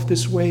himself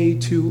this way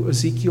to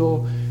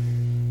Ezekiel.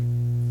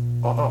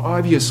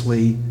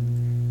 Obviously,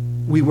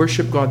 we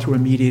worship God through a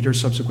mediator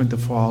subsequent to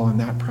fall, and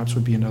that perhaps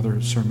would be another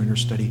sermon or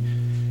study.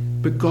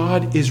 But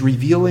God is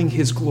revealing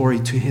his glory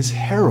to his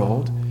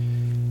herald,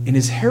 and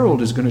his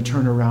herald is going to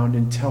turn around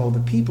and tell the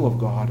people of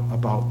God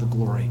about the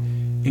glory.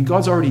 And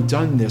God's already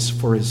done this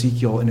for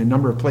Ezekiel in a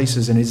number of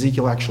places, and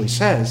Ezekiel actually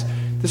says,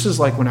 this is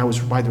like when I was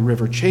by the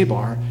river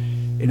Chebar,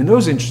 and in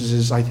those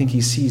instances, I think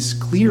he sees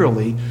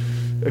clearly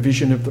a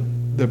vision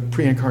of the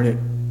pre-incarnate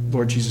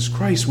Lord Jesus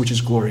Christ, which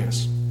is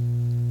glorious.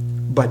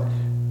 But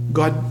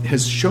God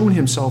has shown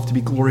himself to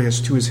be glorious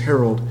to his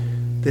herald,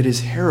 that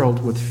his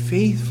herald would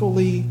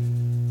faithfully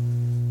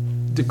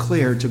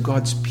declare to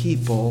God's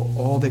people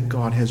all that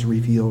God has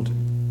revealed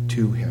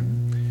to him.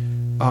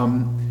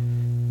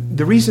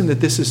 The reason that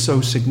this is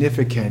so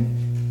significant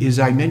is,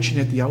 I mentioned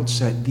at the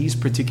outset, these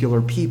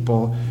particular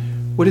people,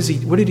 what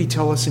did he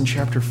tell us in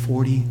chapter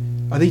 40?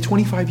 Are they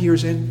 25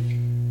 years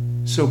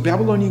in? So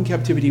Babylonian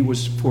captivity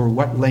was for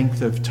what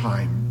length of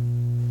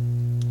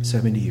time?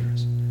 70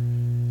 years.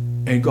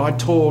 And God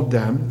told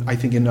them, I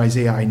think in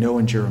Isaiah, I know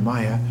in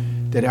Jeremiah,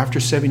 that after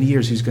 70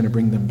 years, he's going to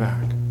bring them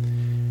back.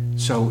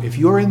 So if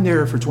you're in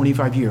there for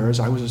 25 years,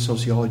 I was a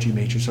sociology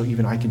major, so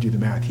even I can do the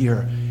math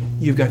here,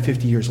 you've got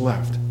 50 years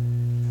left.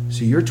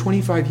 So you're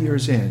 25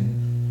 years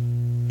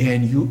in,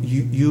 and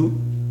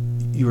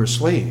you're a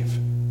slave.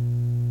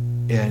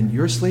 And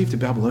you're a slave to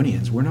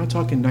Babylonians. We're not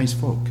talking nice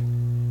folk.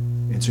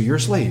 And so you're a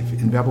slave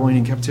in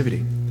Babylonian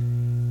captivity.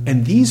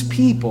 And these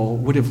people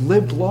would have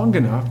lived long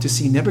enough to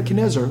see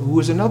Nebuchadnezzar, who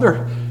was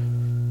another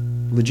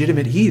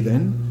legitimate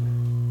heathen,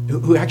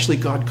 who actually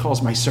God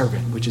calls my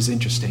servant, which is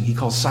interesting. He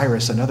calls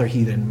Cyrus another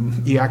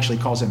heathen. He actually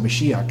calls him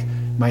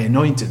Mashiach, my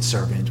anointed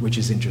servant, which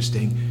is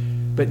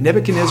interesting. But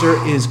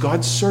Nebuchadnezzar is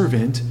God's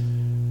servant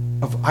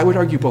of, I would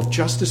argue, both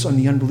justice on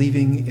the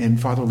unbelieving and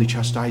fatherly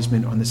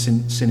chastisement on the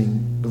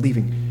sinning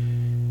believing.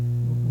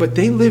 But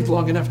they lived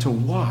long enough to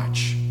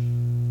watch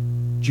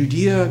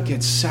Judea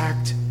get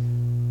sacked,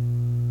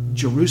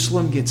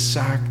 Jerusalem gets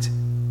sacked,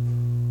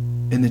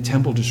 and the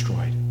temple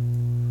destroyed.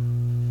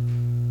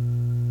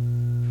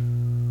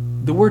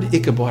 The word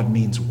Ichabod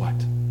means what?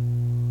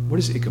 What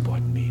does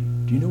Ichabod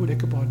mean? Do you know what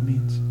Ichabod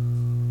means?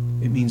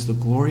 It means the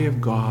glory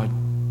of God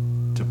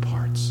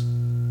departs.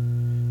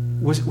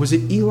 Was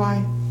it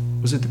Eli?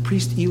 Was it the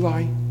priest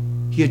Eli?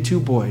 He had two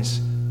boys,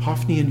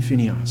 Hophni and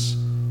Phinehas,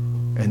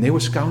 and they were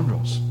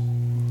scoundrels.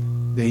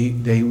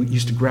 They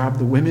used to grab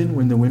the women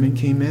when the women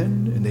came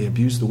in, and they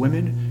abused the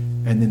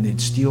women, and then they'd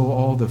steal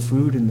all the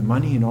food and the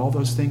money and all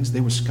those things. They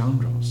were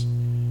scoundrels.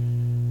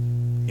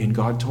 And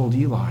God told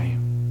Eli,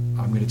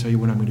 I'm going to tell you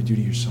what I'm going to do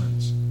to your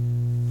sons.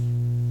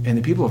 And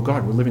the people of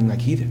God were living like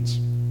heathens.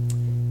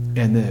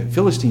 And the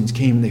Philistines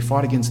came and they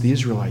fought against the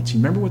Israelites. You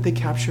remember what they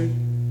captured?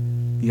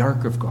 The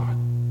Ark of God,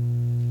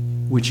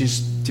 which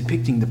is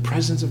depicting the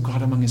presence of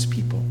God among his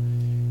people.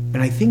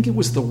 And I think it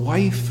was the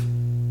wife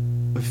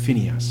of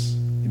Phinehas.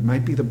 It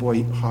might be the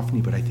boy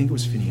Hophni, but I think it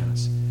was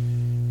Phinehas.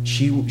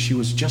 She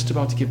was just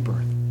about to give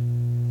birth.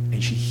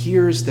 And she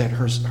hears that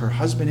her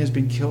husband has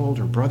been killed,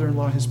 her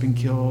brother-in-law has been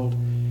killed,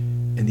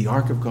 and the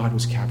Ark of God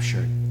was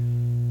captured.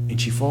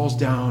 And she falls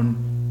down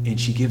and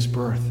she gives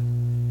birth.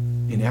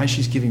 And as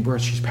she's giving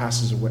birth, she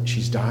passes away.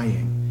 She's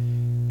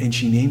dying. And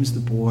she names the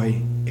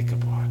boy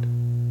Ichabod.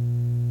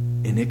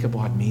 And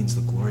Ichabod means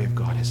the glory of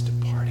God has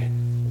departed.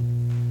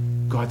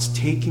 God's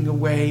taking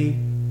away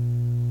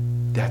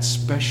that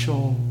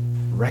special,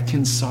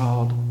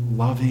 reconciled,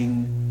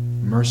 loving,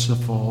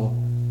 merciful,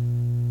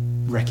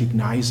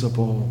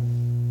 recognizable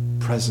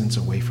presence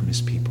away from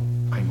his people.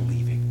 I'm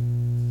leaving.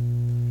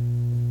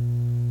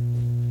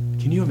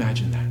 Can you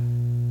imagine that?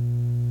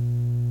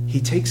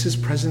 He takes his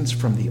presence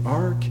from the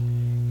ark,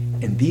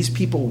 and these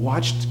people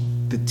watched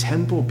the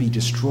temple be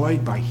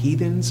destroyed by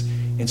heathens,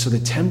 and so the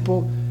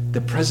temple,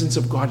 the presence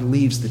of God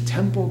leaves the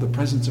temple, the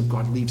presence of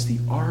God leaves the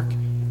ark.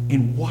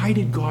 And why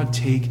did God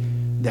take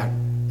that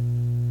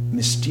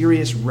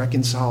mysterious,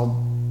 reconciled,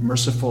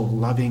 merciful,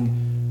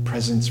 loving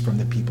presence from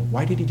the people?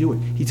 Why did he do it?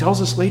 He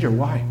tells us later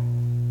why.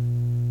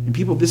 And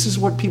people, this is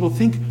what people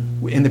think,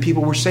 and the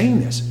people were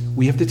saying this.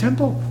 We have the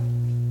temple.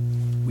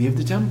 We have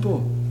the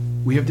temple.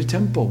 We have the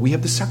temple. We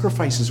have the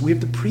sacrifices. We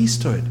have the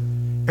priesthood.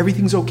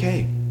 Everything's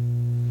okay.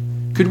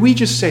 Could we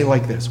just say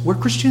like this? We're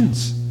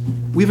Christians.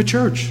 We have a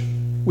church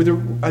with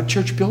a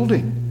church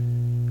building.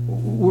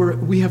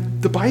 We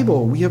have the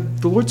Bible. We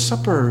have the Lord's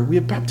Supper. We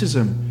have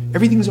baptism.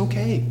 Everything's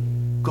okay.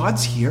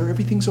 God's here.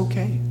 Everything's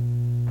okay.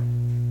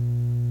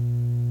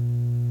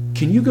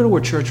 Can you go to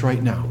a church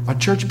right now, a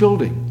church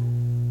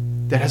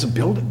building that has a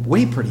building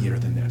way prettier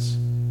than this?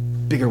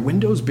 Bigger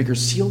windows, bigger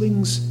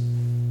ceilings,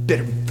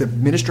 better, the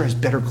minister has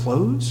better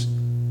clothes?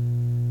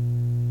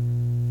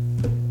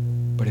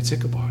 But it's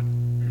Ichabod.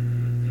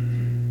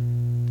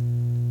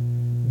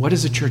 What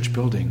is a church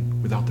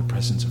building without the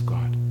presence of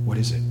God? What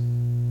is it?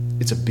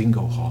 It's a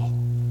bingo hall.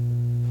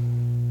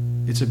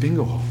 It's a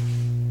bingo hall.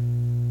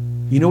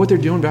 You know what they're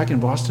doing back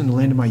in Boston, the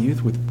land of my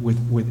youth,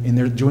 and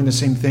they're doing the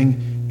same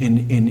thing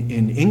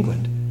in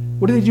England.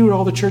 What do they do at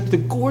all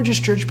the gorgeous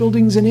church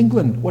buildings in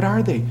England? What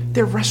are they?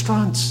 They're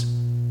restaurants.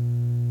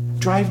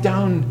 Drive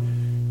down,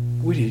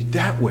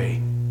 that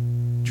way.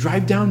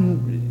 Drive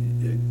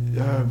down,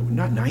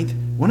 not 9th,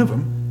 one of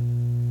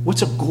them.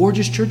 What's a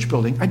gorgeous church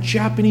building? A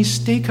Japanese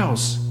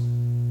steakhouse.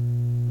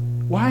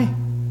 Why?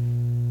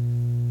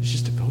 It's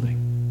just a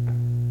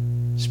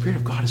building. The Spirit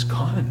of God is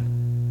gone.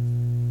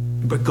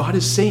 But God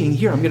is saying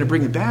here, I'm going to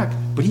bring it back,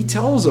 but he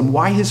tells them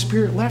why his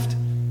Spirit left.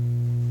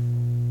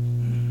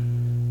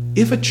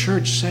 If a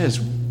church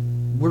says,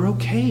 we're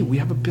okay, we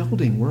have a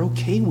building, we're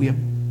okay, we have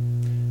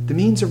the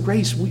means of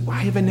grace,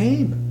 I have a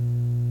name.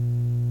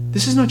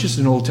 This is not just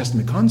an Old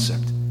Testament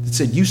concept that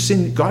said, you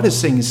sin. God is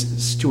saying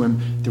to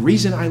him, the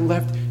reason I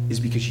left is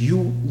because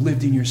you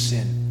lived in your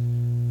sin.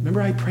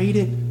 Remember I prayed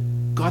it?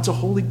 God's a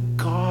holy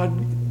God.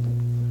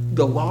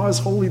 The law is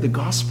holy, the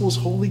gospel is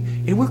holy,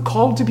 and we're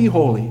called to be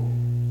holy.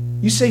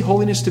 You say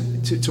holiness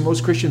to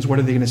most Christians, what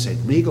are they going to say?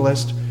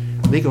 Legalist,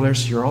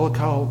 you're all a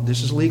cult,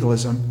 this is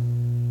legalism.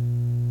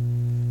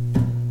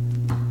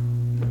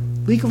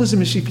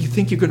 Legalism is if you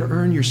think you're going to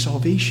earn your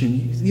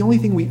salvation. The only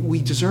thing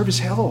we deserve is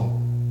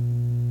hell.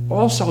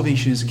 All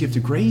salvation is a gift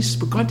of grace,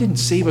 but God didn't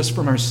save us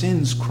from our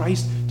sins.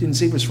 Christ didn't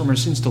save us from our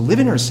sins to live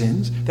in our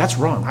sins. That's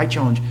wrong. I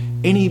challenge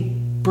any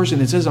person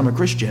that says I'm a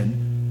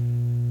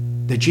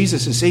Christian, that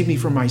Jesus has saved me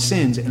from my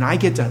sins, and I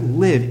get to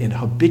live in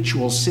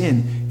habitual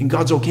sin, and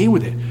God's okay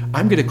with it.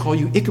 I'm going to call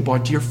you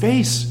Ichabod to your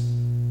face.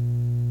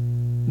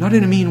 Not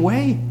in a mean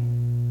way.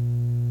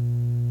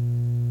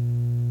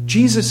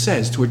 Jesus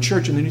says to a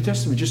church in the New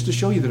Testament, just to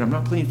show you that I'm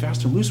not playing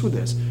fast and loose with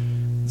this,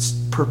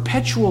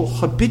 perpetual,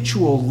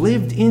 habitual,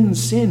 lived in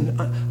sin.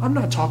 I'm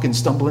not talking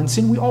stumble in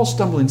sin. We all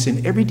stumble in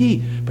sin every day.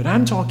 But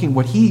I'm talking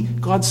what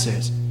God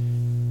says.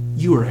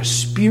 You are a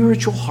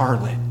spiritual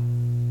harlot.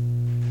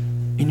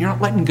 And you're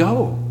not letting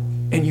go.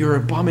 And your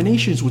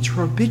abominations, which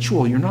are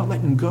habitual, you're not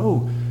letting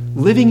go.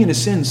 Living in a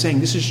sin, saying,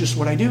 this is just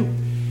what I do.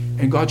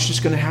 And God's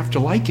just going to have to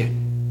like it.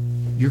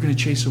 You're going to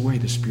chase away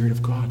the Spirit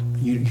of God.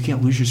 You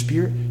can't lose your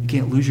spirit. You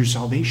can't lose your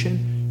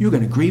salvation. You're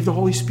going to grieve the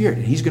Holy Spirit,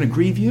 and he's going to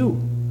grieve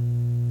you.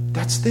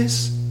 That's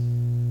this.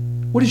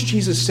 What does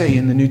Jesus say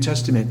in the New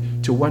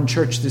Testament to one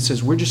church that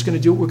says, we're just going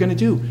to do what we're going to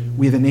do?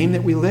 We have a name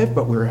that we live,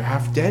 but we're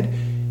half dead.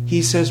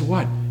 He says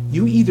what?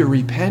 You either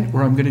repent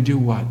or I'm going to do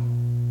what?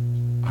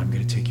 I'm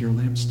going to take your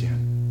lampstand.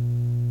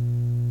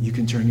 You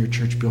can turn your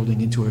church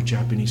building into a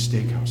Japanese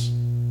steakhouse.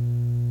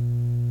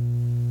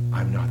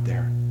 I'm not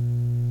there.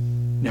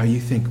 Now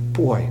you think,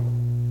 boy,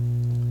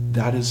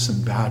 that is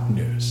some bad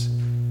news.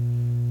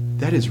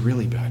 That is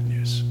really bad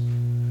news.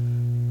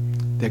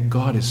 That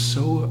God is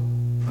so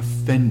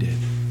offended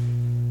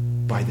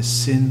by the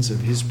sins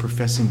of his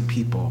professing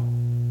people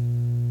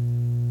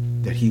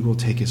that he will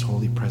take his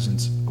holy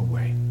presence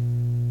away.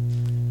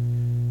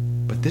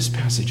 But this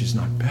passage is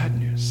not bad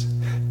news.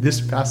 This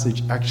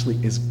passage actually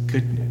is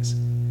good news.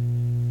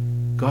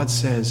 God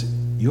says,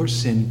 your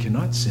sin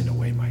cannot sin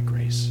away my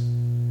grace.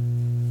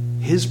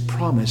 His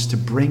promise to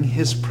bring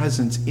his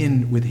presence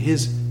in with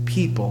his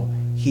people,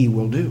 he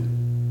will do.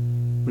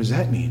 What does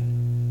that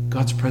mean?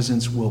 God's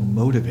presence will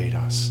motivate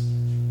us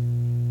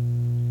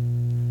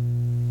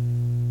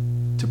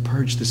to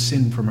purge the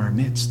sin from our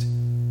midst.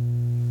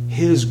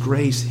 His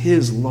grace,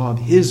 his love,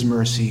 his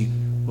mercy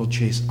will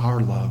chase our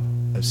love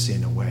of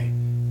sin away.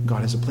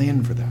 God has a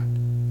plan for that.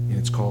 And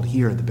it's called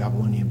here the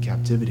Babylonian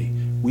captivity.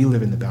 We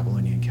live in the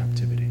Babylonian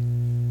captivity.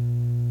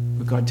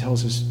 But God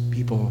tells his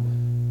people,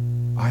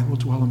 I will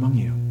dwell among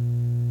you,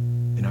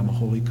 and I'm a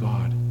holy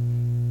God,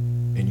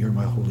 and you're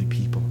my holy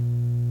people.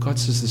 God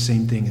says the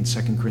same thing in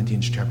 2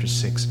 Corinthians chapter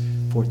 6,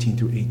 14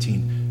 through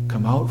 18.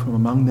 Come out from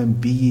among them,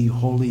 be ye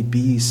holy, be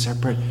ye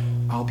separate.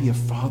 I'll be a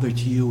father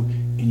to you,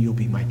 and you'll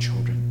be my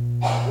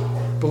children.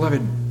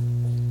 Beloved,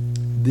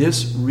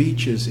 this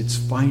reaches its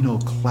final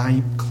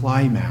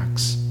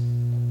climax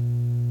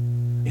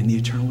in the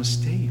eternal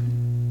estate,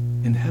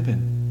 in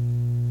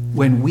heaven.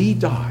 When we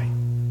die,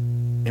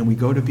 and we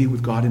go to be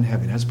with God in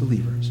heaven as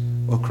believers,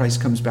 or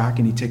Christ comes back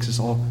and he takes us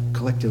all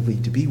collectively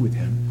to be with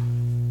him,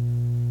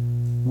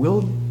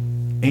 will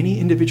any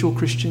individual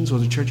Christians or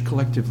the church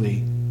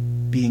collectively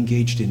be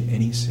engaged in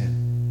any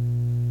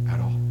sin at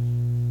all?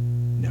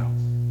 No.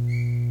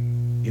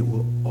 It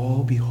will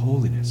all be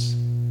holiness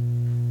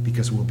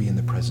because we'll be in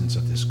the presence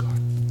of this God.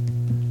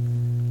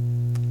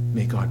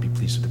 May God be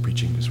pleased with the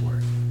preaching of his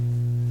word.